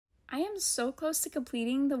am so close to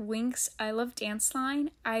completing the Winx I Love Dance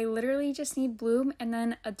line. I literally just need Bloom and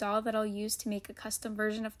then a doll that I'll use to make a custom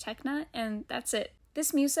version of Tekna, and that's it.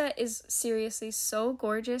 This Musa is seriously so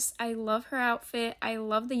gorgeous. I love her outfit. I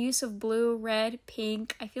love the use of blue, red,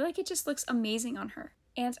 pink. I feel like it just looks amazing on her.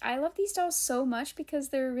 And I love these dolls so much because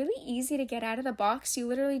they're really easy to get out of the box. You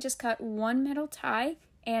literally just cut one metal tie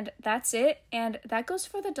and that's it. And that goes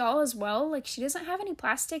for the doll as well. Like, she doesn't have any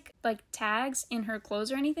plastic like tags in her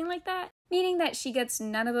clothes or anything like that, meaning that she gets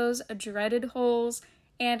none of those dreaded holes,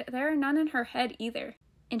 and there are none in her head either.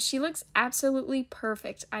 And she looks absolutely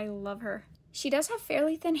perfect. I love her. She does have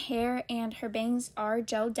fairly thin hair and her bangs are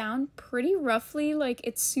gelled down pretty roughly, like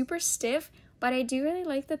it's super stiff, but I do really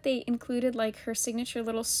like that they included like her signature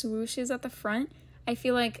little swooshes at the front. I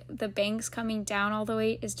feel like the bangs coming down all the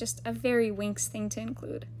way is just a very Winx thing to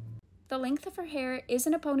include. The length of her hair is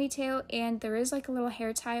in a ponytail and there is like a little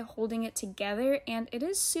hair tie holding it together, and it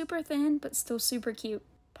is super thin but still super cute.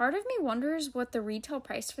 Part of me wonders what the retail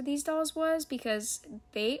price for these dolls was because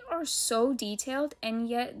they are so detailed and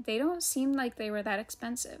yet they don't seem like they were that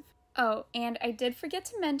expensive. Oh, and I did forget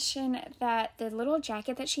to mention that the little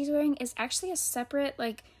jacket that she's wearing is actually a separate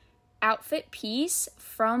like outfit piece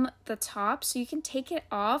from the top, so you can take it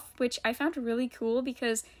off, which I found really cool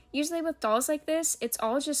because usually with dolls like this, it's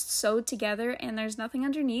all just sewed together and there's nothing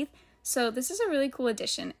underneath. So this is a really cool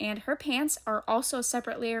addition, and her pants are also a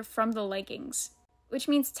separate layer from the leggings, which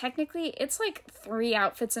means technically it's like 3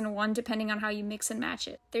 outfits in one depending on how you mix and match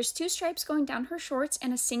it. There's 2 stripes going down her shorts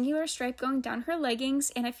and a singular stripe going down her leggings,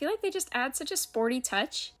 and I feel like they just add such a sporty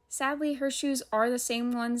touch. Sadly, her shoes are the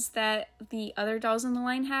same ones that the other dolls in the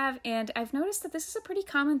line have, and I've noticed that this is a pretty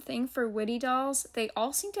common thing for Witty dolls. They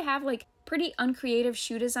all seem to have like pretty uncreative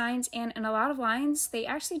shoe designs, and in a lot of lines, they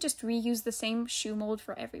actually just reuse the same shoe mold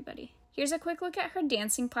for everybody. Here's a quick look at her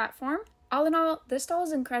dancing platform. All in all, this doll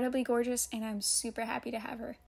is incredibly gorgeous and I'm super happy to have her.